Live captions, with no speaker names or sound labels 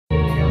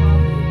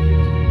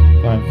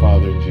kind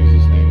Father, in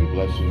Jesus' name, we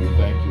bless you. We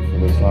thank you for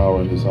this hour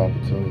and this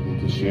opportunity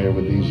to share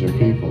with these your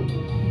people.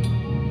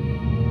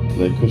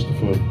 Let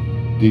Christopher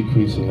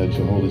decrease and let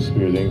your Holy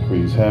Spirit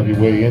increase. Have your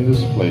way in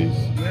this place.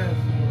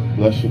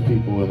 Bless your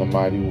people in a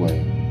mighty way.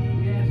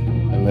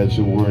 And let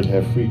your word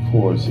have free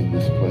course in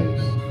this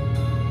place.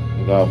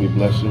 And God, we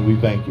bless you and we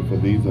thank you for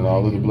these and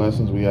all of the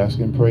blessings we ask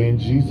and pray in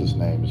Jesus'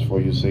 name. It's for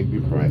your sake we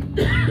pray.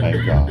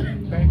 Thank God.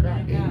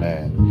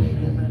 Amen.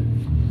 Amen.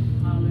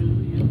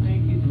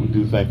 We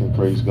do thank and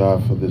praise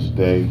God for this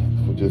day.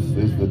 For this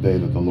is the day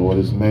that the Lord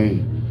has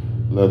made.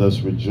 Let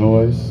us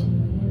rejoice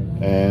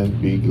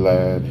and be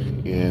glad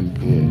in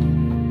it.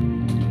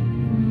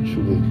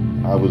 Truly,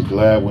 I was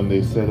glad when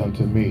they said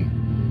unto me,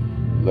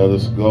 let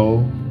us go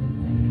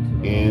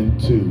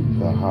into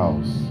the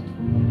house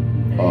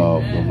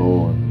of the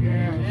Lord.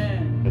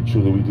 And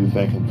truly, we do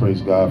thank and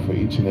praise God for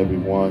each and every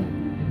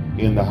one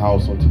in the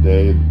house on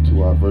today.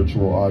 To our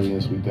virtual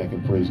audience, we thank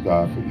and praise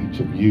God for each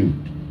of you,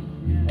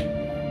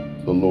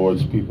 the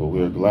Lord's people.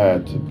 We are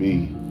glad to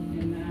be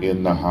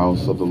in the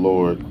house of the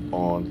Lord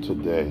on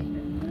today.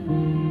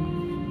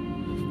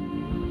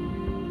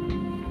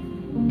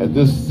 At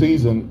this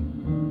season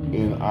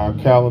in our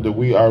calendar,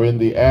 we are in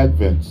the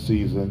Advent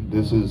season.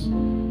 This is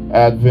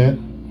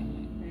Advent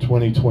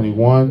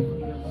 2021.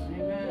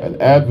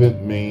 And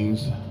Advent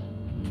means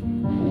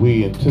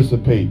we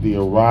anticipate the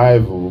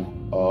arrival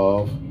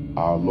of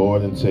our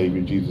Lord and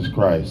Savior Jesus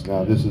Christ.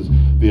 Now, this is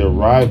the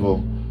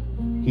arrival.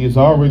 He has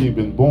already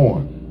been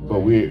born, but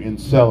we're in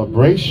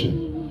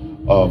celebration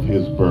of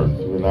his birth.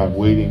 We're not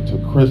waiting to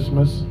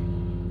Christmas,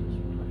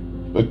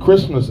 but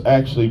Christmas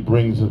actually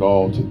brings it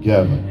all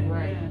together.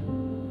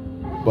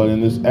 But in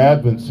this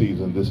Advent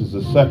season, this is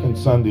the second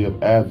Sunday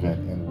of Advent,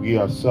 and we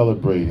are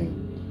celebrating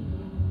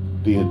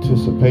the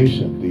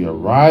anticipation, the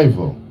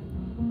arrival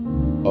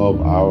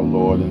of our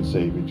Lord and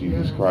Savior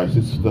Jesus Christ.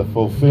 It's the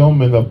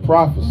fulfillment of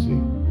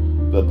prophecy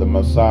that the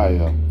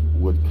Messiah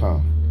would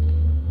come.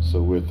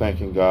 So we're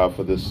thanking God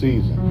for this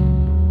season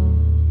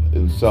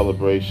in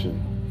celebration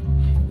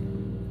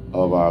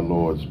of our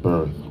Lord's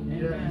birth.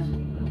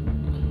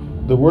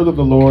 The word of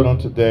the Lord on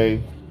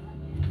today,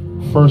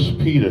 1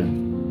 Peter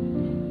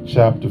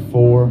chapter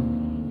 4,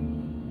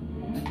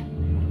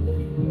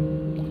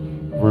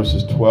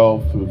 verses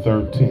 12 through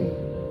 13.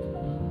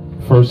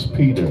 1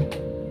 Peter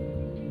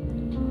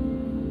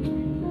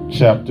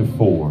chapter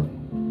 4,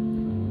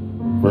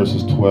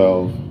 verses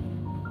 12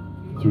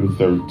 through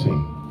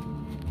 13.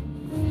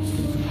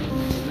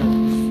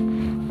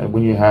 And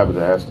when you have it,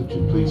 I ask that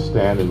you please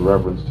stand in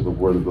reverence to the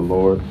word of the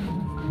Lord.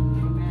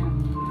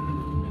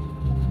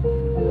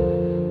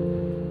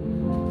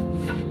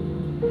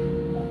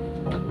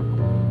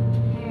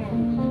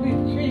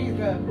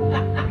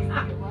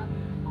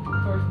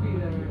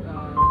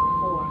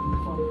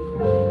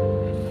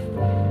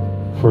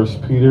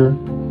 First Peter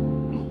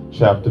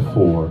chapter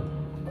 4,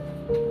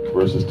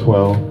 verses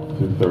 12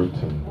 through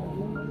 13.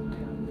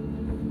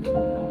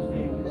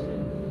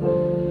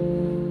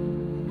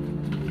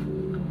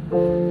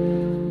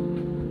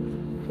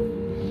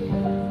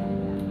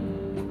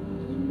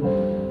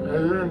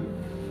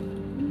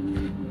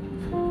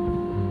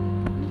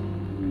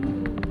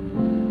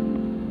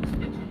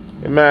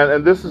 Amen.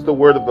 And this is the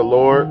word of the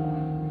Lord.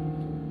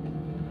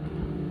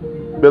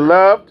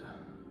 Beloved,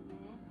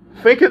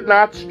 think it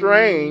not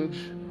strange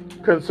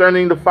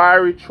concerning the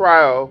fiery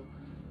trial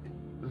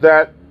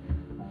that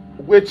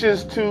which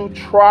is to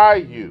try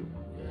you,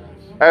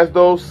 as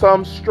though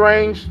some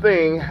strange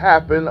thing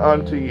happened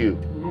unto you.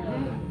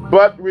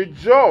 But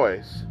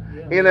rejoice,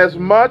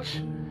 inasmuch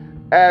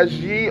as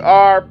ye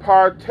are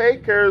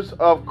partakers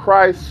of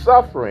Christ's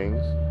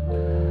sufferings,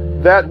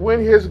 that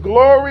when his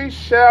glory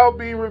shall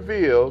be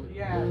revealed,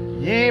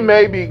 ye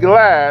may be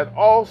glad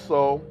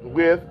also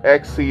with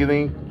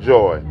exceeding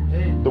joy.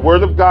 The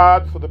word of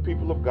God for the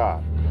people of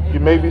God. You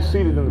may be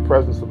seated in the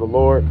presence of the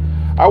Lord.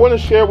 I want to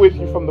share with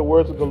you from the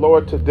words of the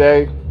Lord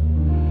today.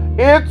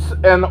 It's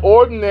an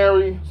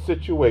ordinary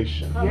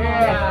situation.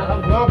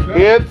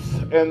 It's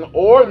an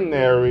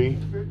ordinary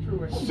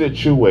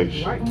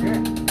situation.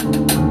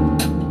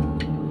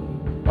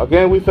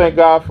 Again, we thank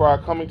God for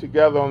our coming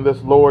together on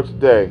this Lord's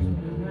Day.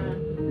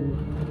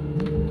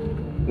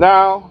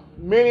 Now,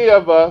 many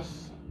of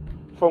us,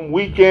 from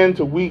week in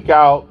to week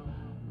out,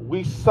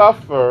 we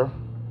suffer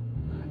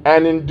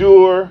and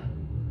endure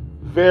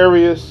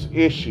various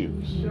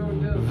issues,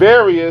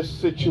 various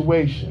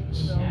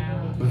situations,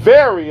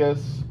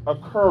 various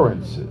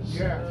occurrences.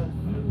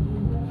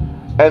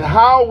 And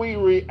how we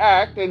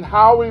react and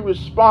how we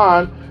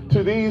respond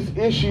to these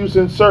issues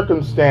and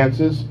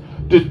circumstances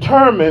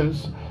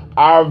determines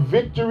our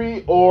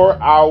victory or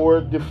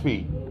our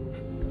defeat.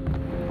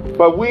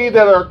 But we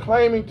that are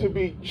claiming to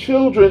be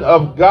children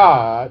of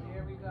God,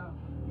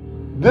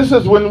 this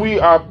is when we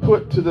are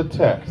put to the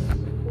test.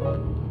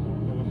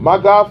 My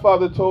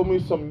godfather told me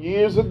some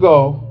years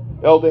ago,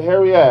 Elder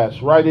Harry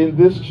Ash, right in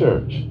this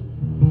church,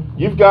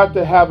 you've got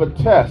to have a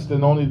test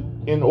in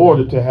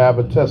order to have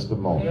a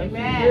testimony.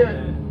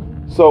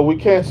 Amen. So we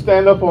can't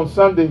stand up on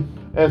Sunday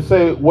and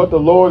say what the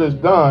Lord has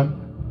done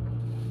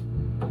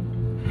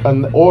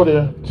in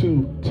order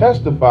to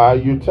testify,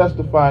 you're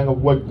testifying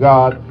of what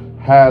God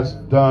has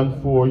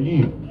done for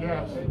you.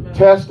 Yes.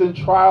 Tests and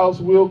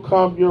trials will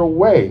come your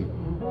way.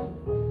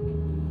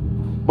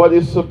 But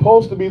it's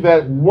supposed to be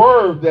that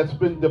word that's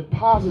been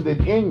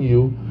deposited in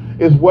you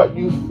is what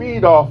you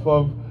feed off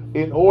of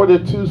in order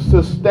to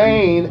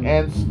sustain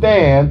and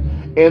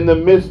stand in the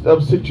midst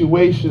of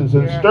situations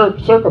and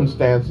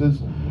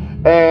circumstances.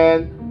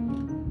 And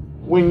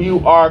when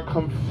you are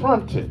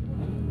confronted,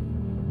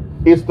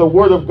 it's the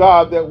word of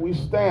God that we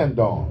stand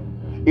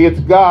on. It's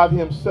God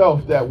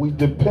himself that we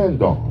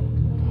depend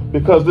on.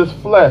 Because this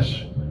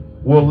flesh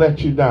will let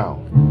you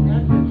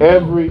down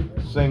every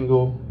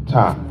single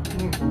time.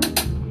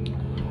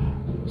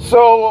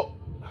 So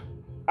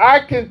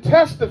I can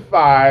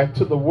testify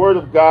to the word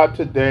of God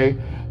today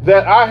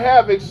that I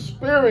have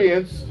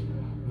experienced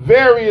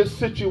various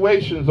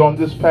situations on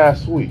this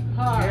past week.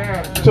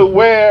 To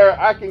where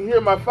I can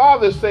hear my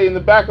father say in the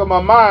back of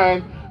my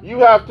mind, you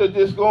have to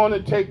just go on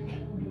and take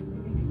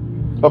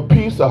a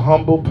piece of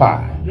humble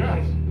pie.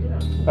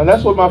 And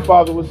that's what my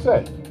father would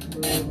say.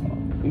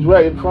 He's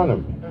right in front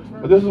of me.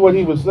 But this is what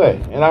he would say.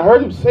 And I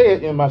heard him say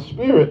it in my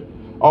spirit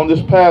on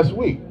this past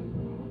week.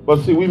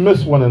 But see, we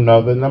miss one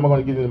another, and I'm not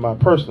going to get into my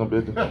personal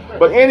business.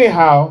 But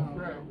anyhow,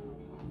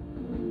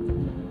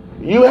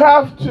 you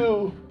have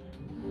to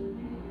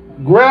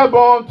grab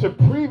on to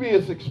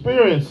previous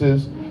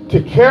experiences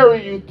to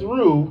carry you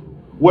through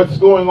what's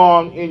going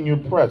on in your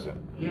present.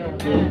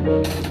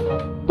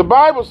 The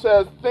Bible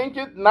says, think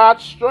it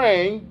not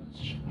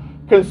strange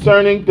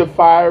concerning the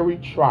fiery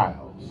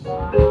trials.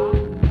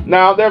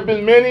 Now, there have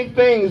been many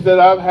things that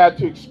I've had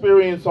to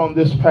experience on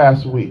this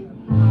past week.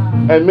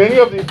 And many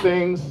of these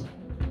things,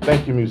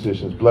 thank you,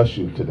 musicians, bless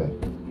you today.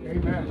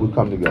 Amen. We'll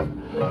come together.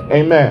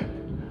 Amen.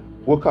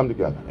 We'll come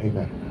together.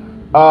 Amen.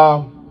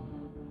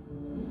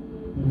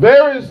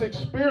 Various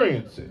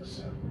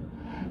experiences.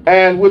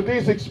 And with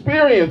these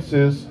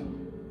experiences,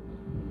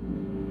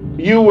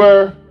 you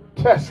were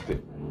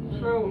tested.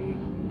 True.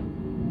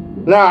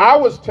 Now, I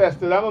was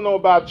tested. I don't know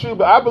about you,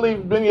 but I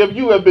believe many of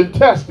you have been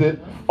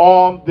tested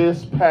on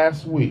this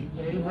past week.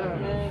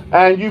 Amen.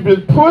 And you've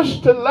been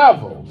pushed to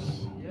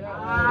levels.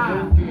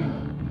 Yeah.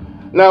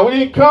 Now, we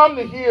didn't come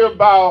to hear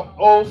about,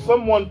 oh,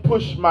 someone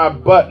pushed my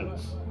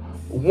buttons.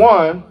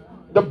 One,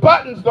 the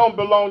buttons don't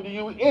belong to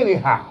you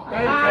anyhow.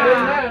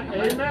 Amen.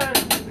 Amen.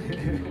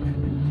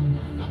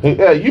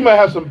 Yeah, you may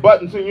have some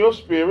buttons in your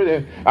spirit,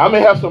 and I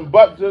may have some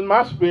buttons in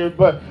my spirit,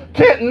 but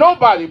can't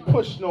nobody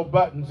push no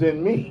buttons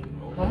in me.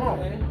 Come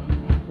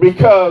on.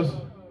 Because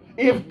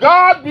if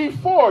God be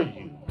for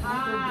you,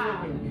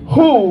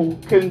 who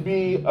can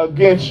be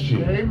against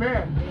you?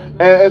 Amen.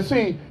 And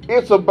see,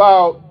 it's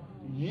about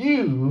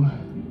you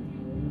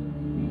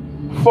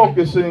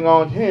focusing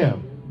on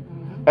him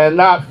and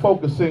not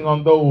focusing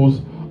on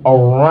those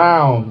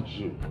around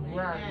you.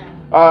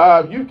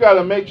 Right. You've got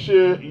to make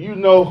sure you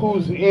know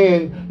who's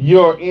in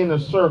your inner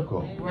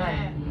circle.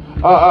 Right.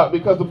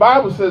 Because the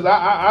Bible says,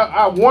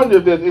 I wonder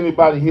if there's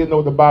anybody here know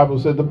what the Bible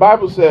says. The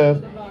Bible says,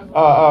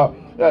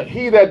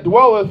 he that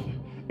dwelleth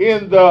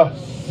in the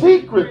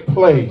secret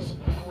place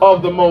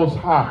of the Most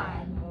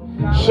High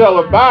shall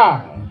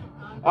abide.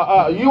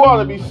 You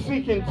ought to be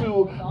seeking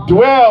to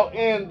dwell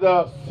in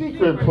the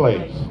secret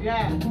place.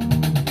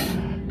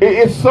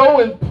 It's so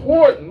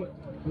important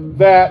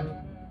that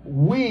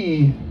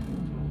we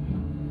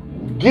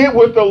get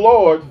with the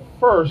Lord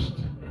first.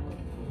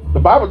 The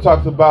Bible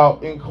talks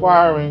about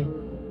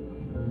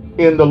inquiring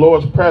in the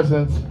Lord's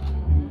presence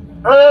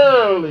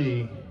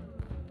early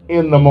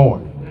in the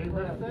morning.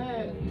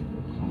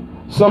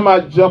 Some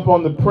might jump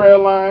on the prayer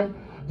line.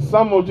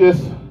 Some will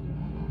just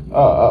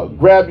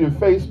grab your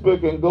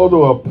Facebook and go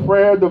to a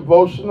prayer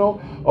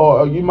devotional,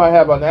 or you might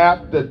have an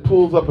app that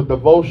pulls up a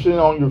devotion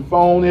on your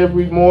phone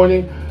every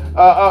morning.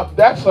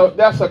 That's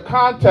a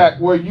contact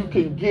where you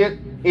can get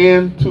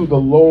into the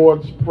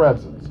Lord's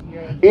presence.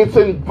 It's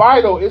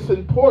vital, it's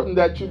important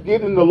that you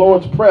get in the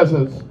Lord's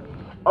presence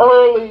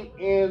early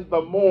in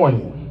the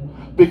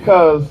morning,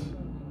 because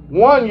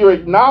one, you're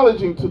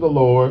acknowledging to the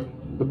Lord.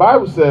 The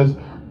Bible says,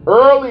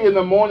 early in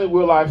the morning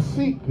will I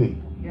seek thee.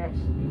 Yes.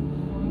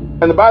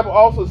 And the Bible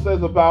also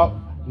says about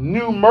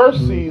new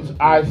mercies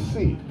I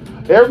see.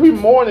 Every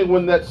morning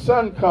when that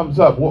sun comes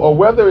up, or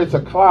whether it's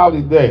a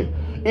cloudy day,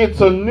 it's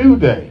a new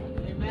day.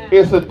 Amen.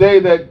 It's a day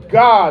that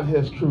God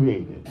has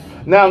created.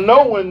 Now,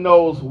 no one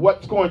knows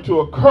what's going to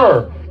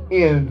occur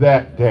in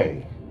that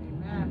day.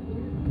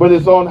 Amen. But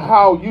it's on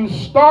how you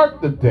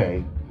start the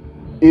day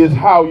is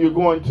how you're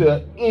going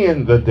to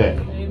end the day.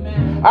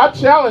 Amen. I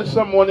challenge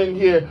someone in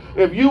here,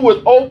 if you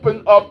would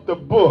open up the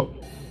book,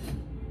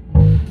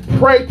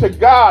 pray to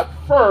God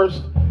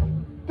first.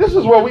 This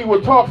is where we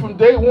were taught from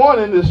day one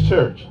in this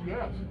church.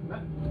 Yes.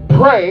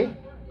 Pray.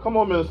 Come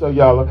on, Minister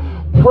Ayala.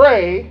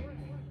 Pray,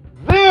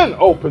 then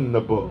open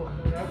the book.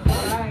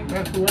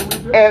 That's what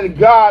we do. And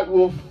God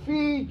will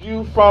feed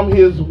you from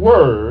his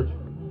word,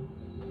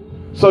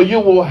 so you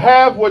will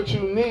have what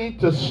you need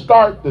to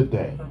start the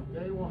day.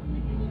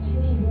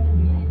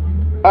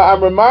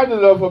 I'm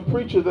reminded of a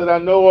preacher that I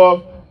know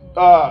of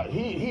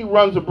he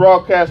runs a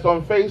broadcast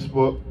on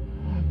Facebook,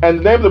 and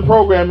the name of the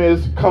program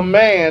is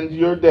Command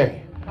Your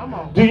Day. Come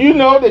on. Do you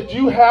know that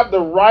you have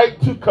the right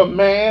to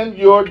command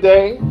your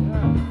day?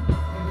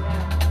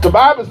 The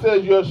Bible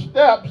says your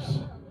steps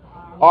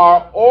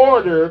are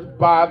ordered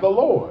by the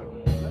Lord.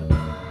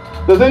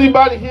 Does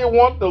anybody here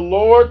want the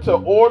Lord to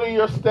order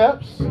your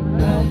steps? You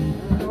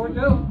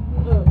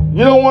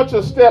don't want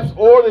your steps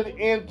ordered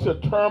into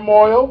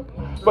turmoil,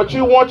 but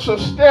you want your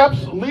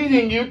steps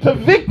leading you to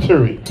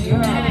victory.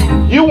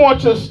 You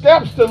want your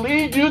steps to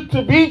lead you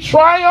to be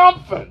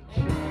triumphant.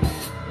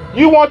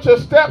 You want your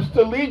steps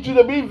to lead you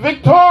to be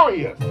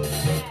victorious.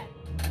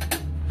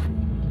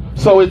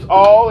 So it's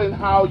all in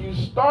how you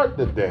start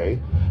the day,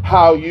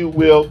 how you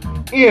will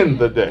end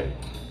the day.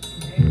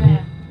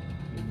 Amen.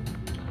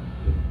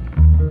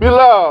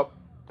 Beloved,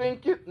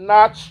 think it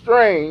not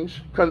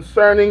strange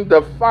concerning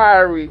the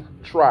fiery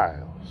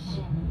trials,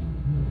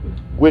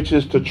 which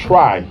is to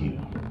try you.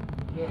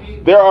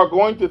 There are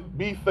going to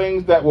be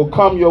things that will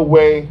come your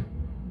way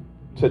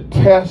to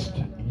test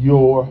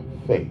your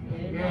faith.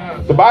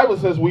 The Bible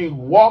says we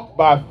walk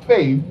by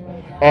faith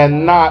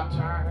and not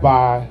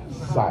by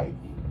sight.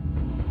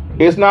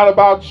 It's not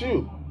about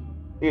you.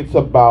 It's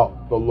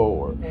about the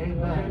Lord.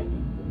 Amen.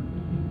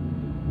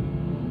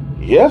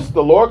 Yes,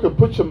 the Lord could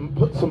put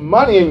some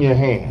money in your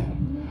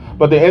hand,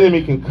 but the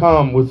enemy can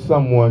come with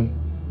someone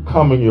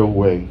coming your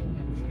way,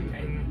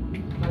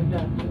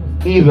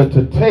 either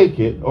to take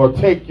it or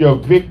take your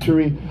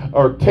victory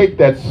or take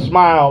that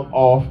smile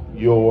off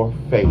your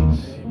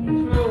face.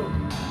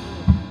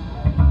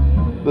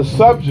 The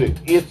subject,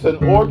 it's an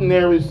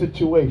ordinary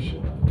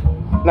situation.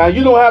 Now,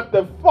 you don't have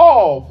to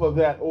fall for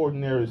that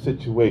ordinary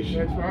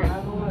situation. That's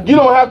right. You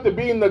don't have to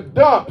be in the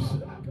dumps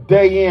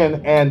day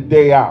in and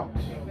day out.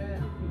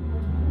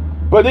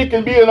 But it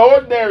can be an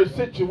ordinary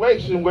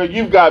situation where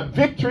you've got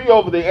victory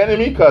over the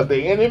enemy because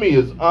the enemy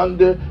is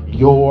under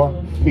your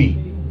feet.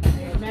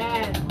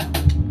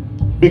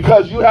 Amen.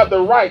 Because you have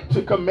the right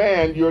to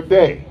command your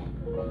day.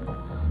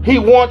 He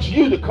wants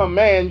you to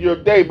command your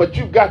day, but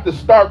you've got to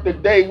start the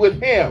day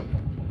with him.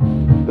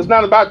 It's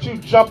not about you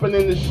jumping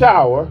in the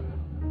shower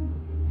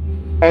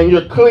and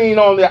you're clean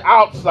on the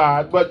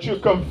outside, but you're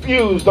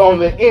confused on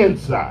the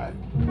inside.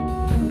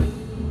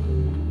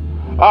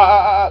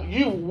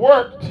 You've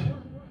worked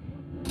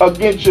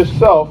against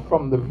yourself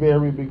from the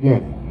very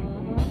beginning.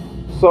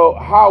 So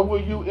how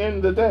will you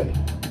end the day?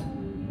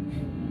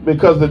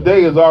 Because the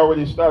day has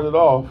already started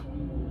off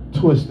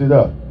twisted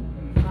up.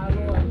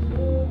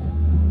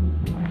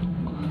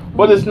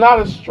 But it's not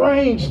a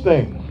strange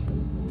thing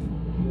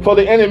for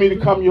the enemy to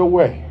come your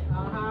way.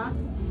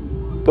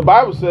 The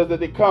Bible says that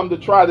they come to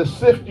try to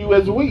sift you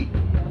as wheat.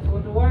 That's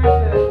what the word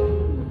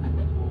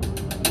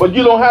says. But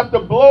you don't have to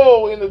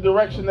blow in the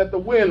direction that the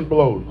wind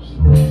blows.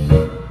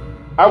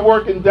 I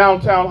work in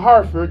downtown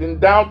Hartford. In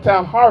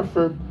downtown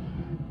Hartford,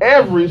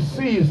 every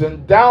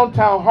season,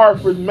 downtown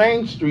Hartford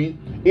Main Street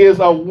is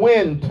a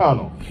wind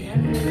tunnel.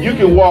 You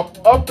can walk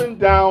up and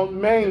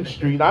down Main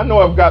Street. I know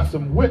I've got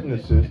some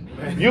witnesses.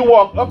 You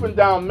walk up and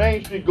down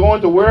Main Street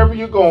going to wherever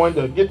you're going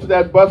to get to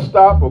that bus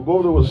stop or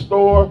go to a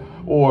store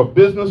or a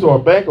business or a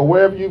bank or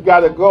wherever you've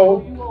got to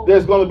go.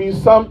 There's going to be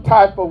some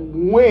type of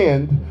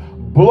wind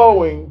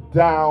blowing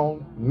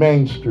down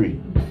Main Street.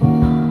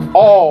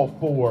 All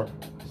 4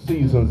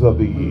 seasons of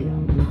the year.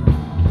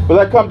 But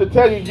I come to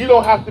tell you, you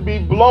don't have to be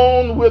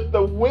blown with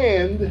the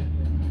wind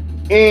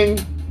in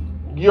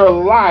your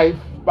life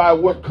by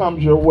what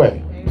comes your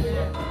way.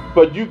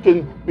 But you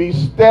can be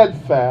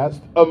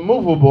steadfast,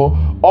 immovable,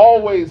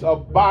 always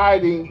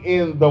abiding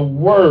in the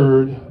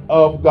word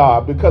of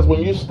God. Because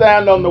when you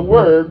stand on the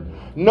word,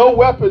 no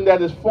weapon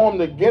that is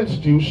formed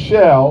against you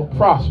shall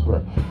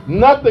prosper.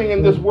 Nothing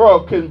in this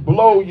world can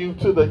blow you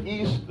to the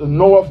east, the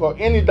north, or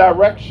any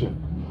direction.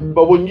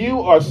 But when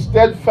you are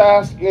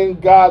steadfast in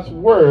God's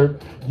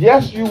word,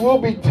 yes, you will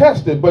be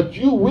tested, but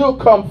you will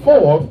come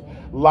forth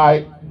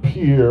like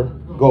pure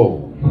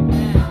gold.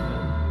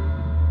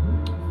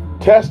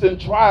 Tests and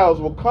trials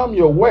will come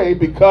your way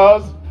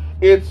because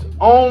it's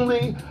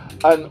only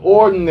an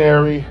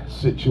ordinary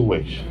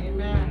situation.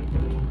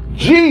 Amen.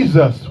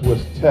 Jesus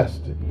was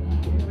tested.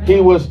 He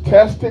was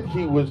tested,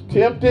 he was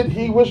tempted,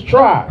 he was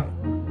tried.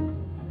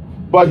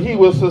 But he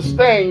was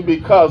sustained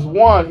because,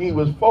 one, he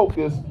was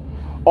focused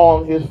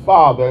on his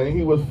Father, and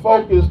he was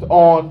focused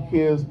on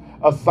his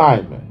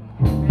assignment.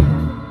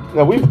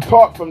 Now, we've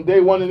taught from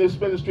day one in this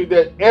ministry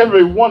that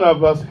every one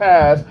of us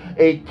has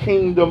a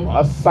kingdom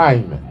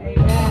assignment.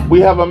 Amen. We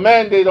have a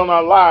mandate on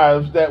our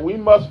lives that we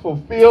must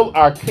fulfill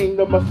our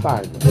kingdom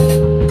assignment.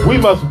 We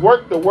must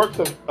work the works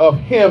of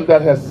him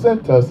that has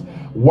sent us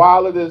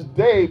while it is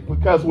day,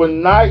 because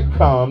when night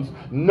comes,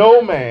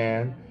 no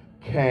man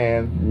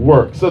can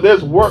work. So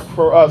there's work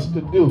for us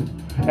to do.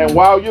 And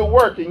while you're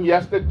working,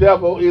 yes, the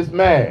devil is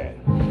mad.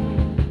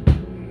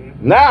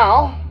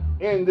 Now,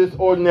 in this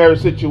ordinary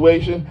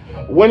situation,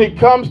 when it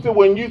comes to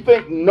when you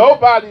think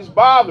nobody's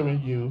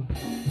bothering you,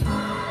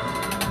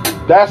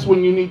 that's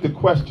when you need to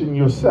question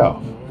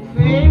yourself.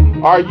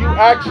 See? Are you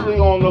actually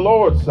on the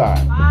Lord's side?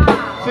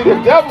 See, the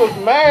devil's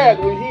mad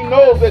when he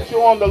knows that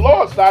you're on the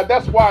Lord's side.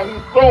 That's why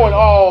he's throwing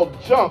all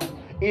junk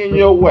in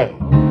your way.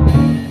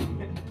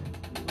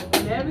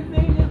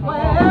 Everything is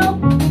well.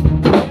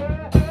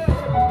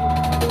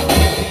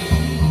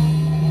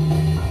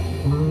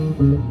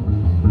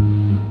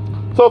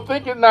 So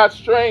think it not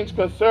strange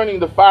concerning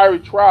the fiery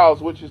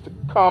trials which is to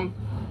come,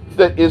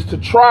 that is to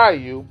try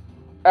you,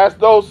 as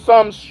though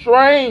some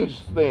strange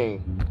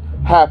thing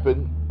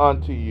happened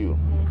unto you.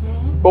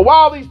 But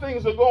while these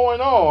things are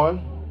going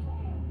on,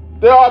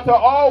 there ought to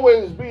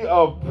always be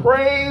a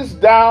praise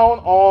down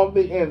on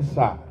the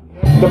inside.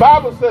 The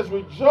Bible says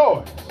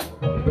rejoice.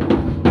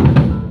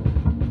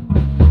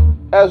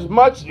 As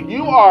much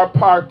you are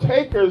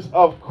partakers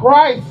of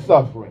Christ's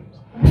sufferings.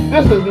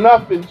 This is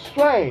nothing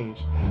strange.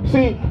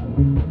 See,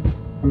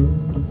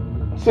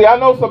 I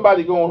know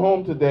somebody going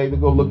home today to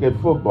go look at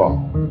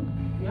football.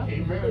 Yep.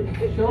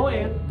 Sure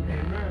is.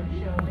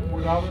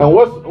 And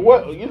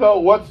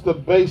what's the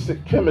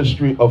basic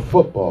chemistry of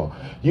football?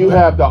 You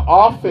have the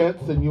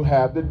offense and you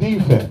have the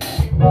defense.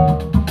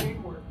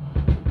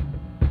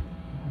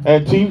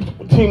 And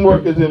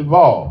teamwork is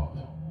involved.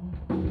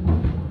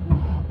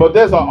 But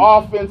there's an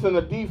offense and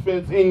a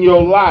defense in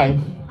your life,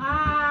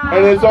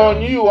 and it's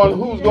on you on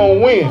who's going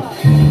to win.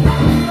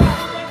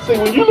 See,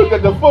 when you look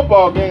at the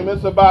football game,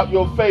 it's about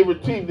your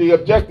favorite team. The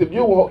objective,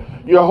 you're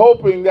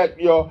hoping that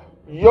your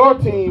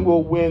team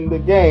will win the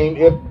game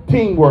if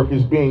teamwork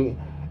is being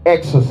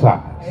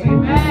exercised.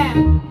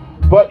 Amen.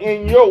 But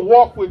in your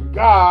walk with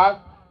God,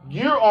 are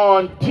you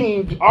on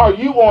team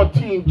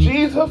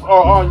Jesus,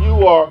 or are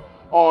you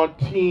on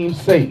team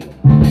Satan?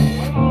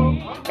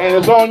 And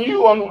it's on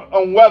you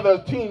on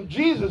whether team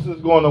Jesus is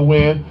going to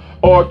win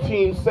or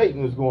team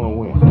Satan is going to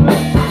win.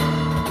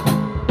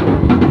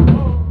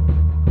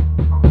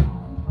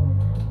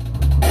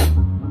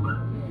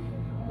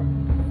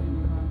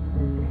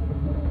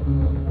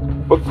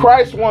 But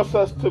Christ wants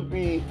us to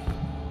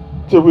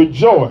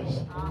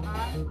rejoice.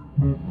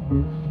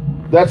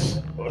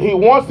 He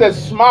wants that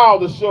smile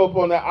to show up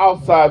on the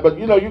outside, but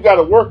you got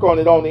to work on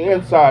it on the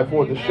inside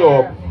for it to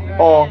show up.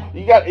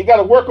 You got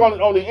to work on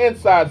it on the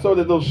inside so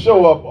that it'll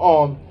show up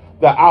on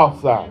the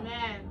outside.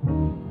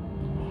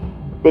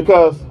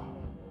 Because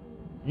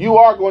you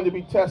are going to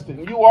be tested,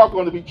 and you are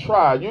going to be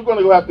tried. You're going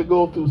to have to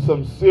go through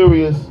some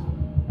serious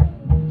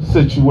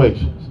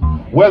situations,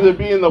 whether it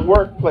be in the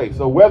workplace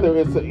or whether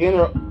it's an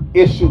inner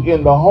issue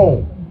in the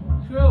home.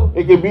 True.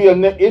 It could be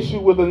an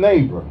issue with a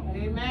neighbor.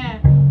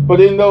 Amen.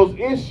 But in those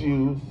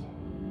issues,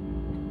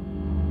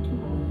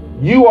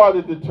 you are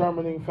the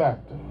determining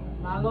factor.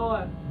 My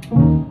Lord.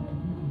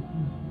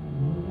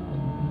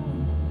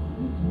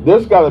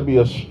 There's got to be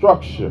a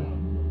structure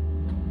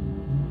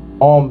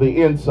on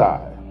the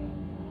inside.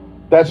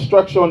 That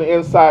structure on the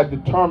inside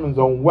determines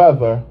on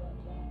whether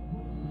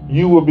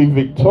you will be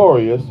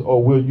victorious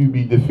or will you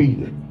be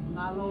defeated.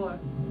 My Lord.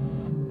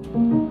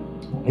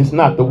 It's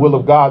not the will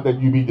of God that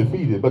you be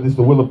defeated, but it's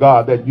the will of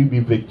God that you be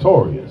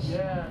victorious.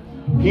 Yeah.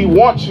 He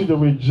wants you to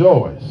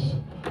rejoice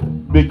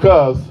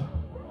because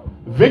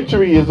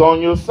victory is on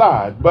your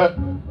side, but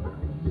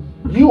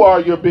you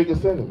are your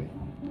biggest enemy.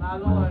 My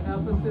Lord,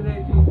 help us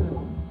today, Jesus.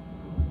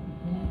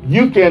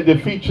 You can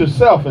defeat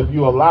yourself if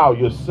you allow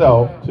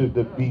yourself to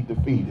be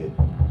defeated.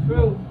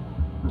 True.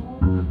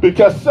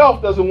 Because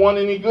self doesn't want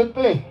any good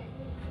thing.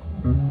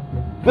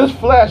 This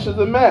flesh is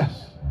a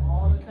mess.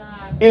 All the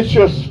time. It's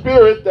your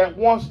spirit that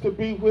wants to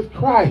be with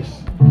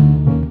Christ,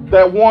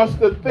 that wants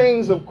the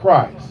things of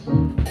Christ.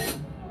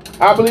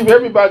 I believe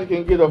everybody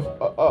can get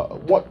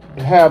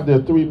have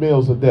their 3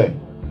 meals a day,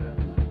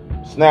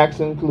 snacks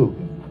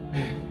included.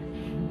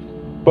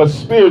 But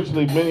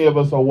spiritually, many of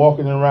us are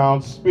walking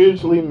around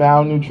spiritually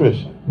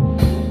malnutrition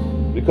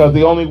because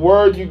the only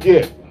word you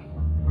get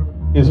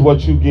is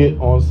what you get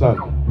on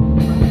Sunday.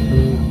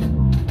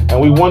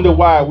 And we wonder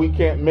why we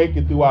can't make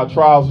it through our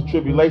trials and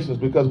tribulations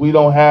because we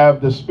don't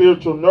have the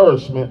spiritual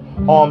nourishment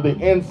on the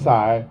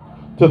inside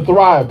to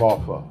thrive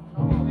off of.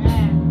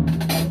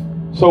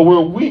 Amen. So we're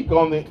weak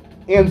on the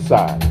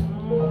inside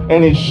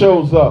and it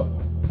shows up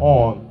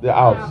on the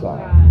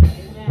outside.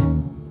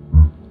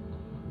 Amen.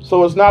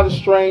 So it's not a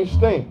strange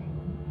thing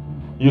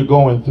you're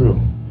going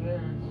through.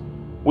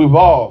 We've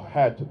all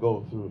had to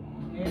go through.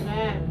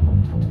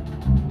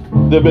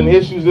 Amen. There have been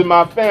issues in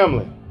my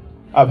family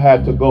I've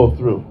had to go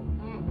through.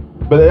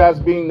 But as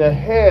being the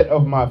head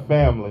of my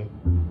family,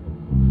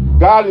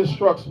 God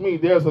instructs me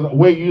there's a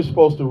way you're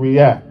supposed to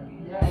react.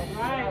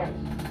 Right.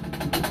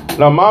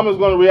 Now, mama's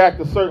going to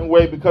react a certain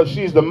way because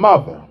she's the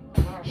mother.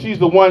 She's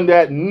the one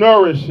that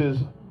nourishes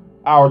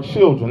our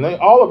children.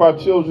 All of our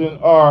children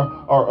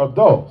are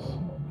adults.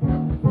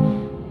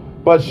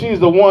 But she's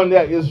the one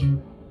that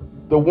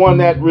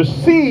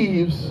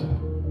receives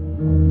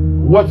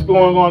what's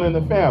going on in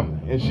the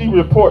family. And she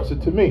reports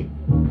it to me.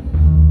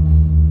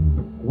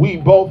 We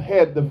both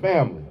head the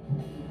family.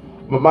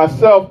 But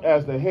myself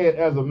as the head,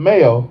 as a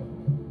male,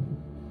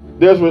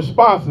 there's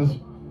responses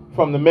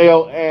from the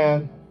male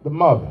and the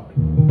mother.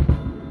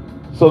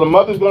 So the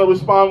mother's going to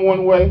respond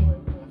one way,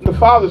 the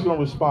father's going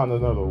to respond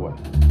another way.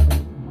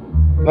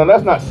 Now,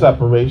 that's not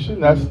separation.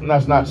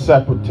 That's not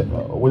separate,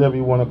 whatever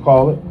you want to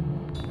call it.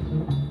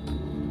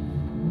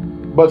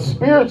 But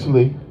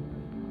spiritually,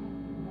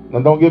 now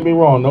don't get me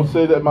wrong. Don't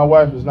say that my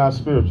wife is not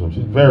spiritual.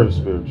 She's very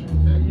spiritual.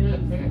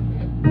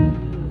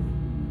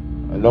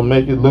 And don't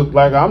make it look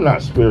like I'm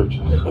not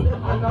spiritual.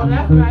 I know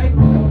that's right.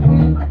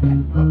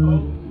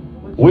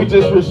 We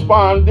just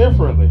respond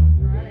differently.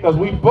 Because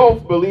we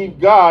both believe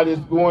God is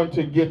going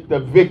to get the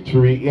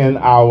victory in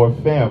our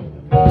family.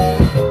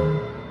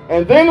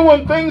 And then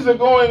when things are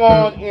going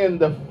on in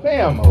the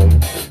family,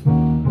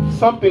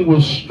 something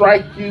will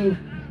strike you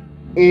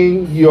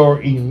in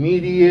your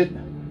immediate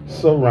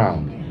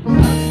surroundings.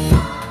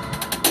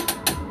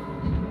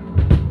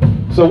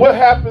 So what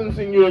happens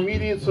in your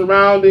immediate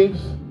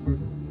surroundings?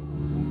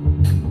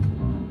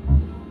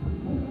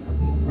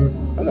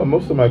 I know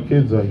most of my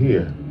kids are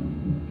here.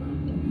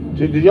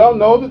 Did y'all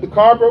know that the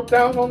car broke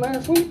down on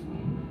last week?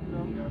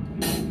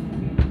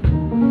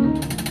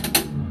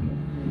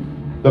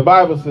 The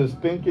Bible says,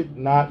 think it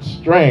not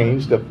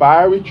strange, the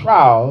fiery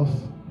trials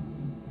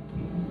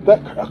that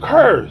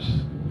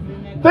occurs.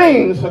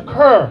 Things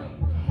occur.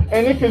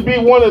 And it can be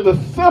one of the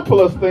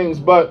simplest things,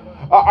 but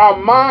our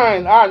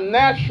mind, our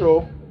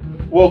natural,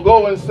 will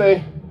go and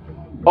say,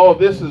 oh,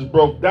 this is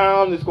broke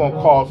down. It's going to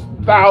cost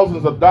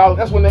thousands of dollars.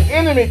 That's when the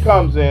enemy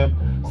comes in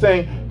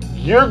saying,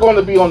 you're going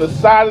to be on the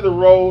side of the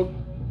road.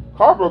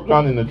 Car broke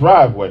down in the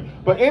driveway.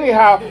 But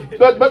anyhow,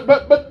 but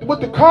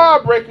with the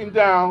car breaking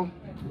down,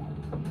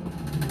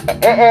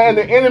 and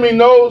the enemy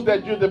knows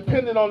that you're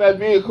dependent on that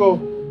vehicle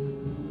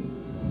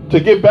to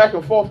get back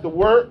and forth to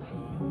work,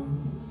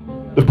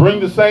 to bring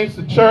the saints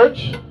to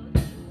church,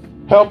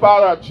 help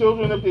out our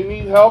children if they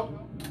need help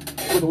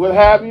with what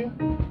have you.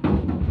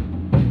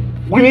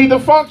 We need to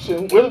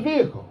function with a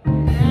vehicle.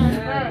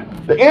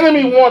 The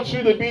enemy wants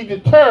you to be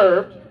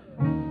deterred,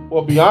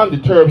 or beyond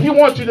deterred. He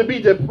wants you to be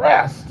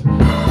depressed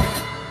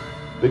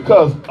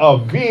because a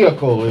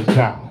vehicle is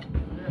down.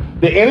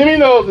 The enemy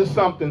knows it's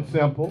something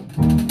simple,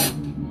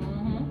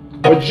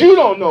 but you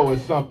don't know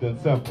it's something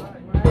simple.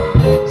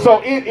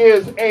 So it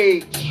is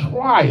a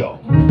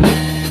trial.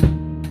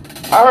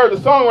 I heard the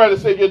songwriter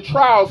say your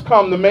trials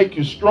come to make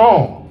you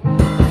strong.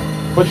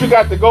 But you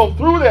got to go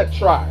through that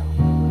trial.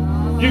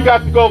 You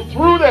got to go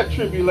through that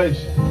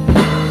tribulation.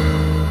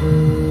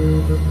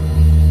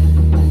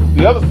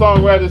 The other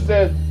songwriter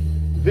said,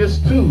 this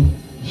too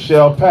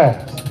shall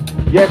pass.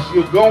 Yes,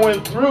 you're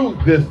going through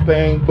this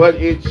thing, but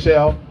it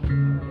shall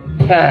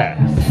pass.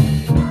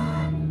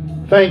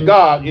 Thank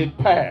God it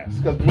passed,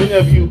 because many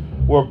of you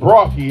were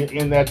brought here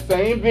in that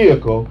same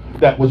vehicle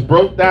that was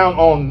broke down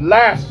on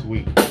last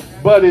week,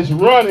 but it's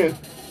running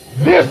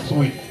this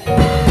week.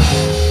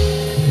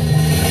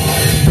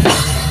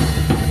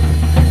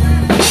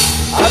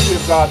 I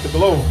give God the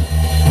glory.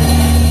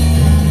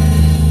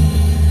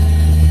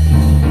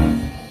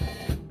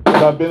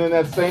 I've been in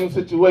that same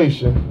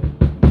situation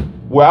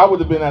where I would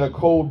have been at a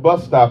cold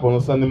bus stop on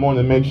a Sunday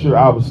morning to make sure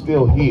I was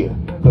still here,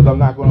 because I'm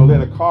not going to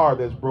let a car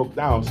that's broke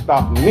down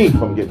stop me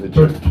from getting to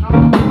church.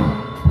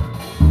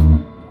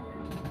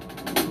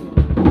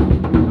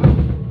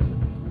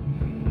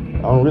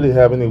 I don't really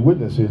have any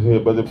witnesses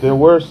here, but if there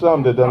were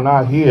some that are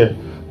not here,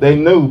 they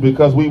knew,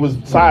 because we was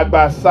side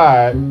by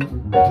side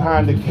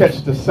trying to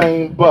catch the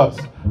same bus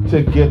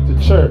to get to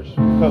church,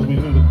 because we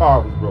knew the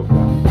car was broke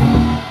down.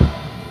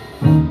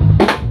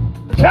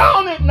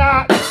 Count it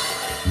not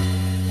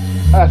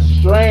a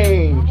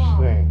strange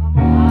thing,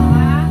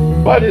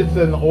 but it's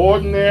an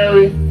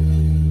ordinary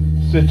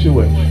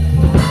situation.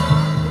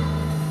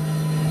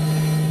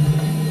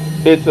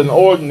 It's an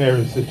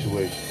ordinary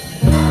situation.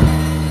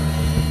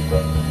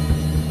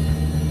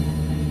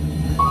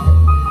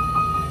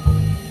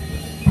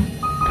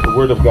 The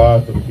word of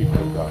God for the people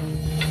of God.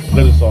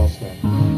 Let us all stand.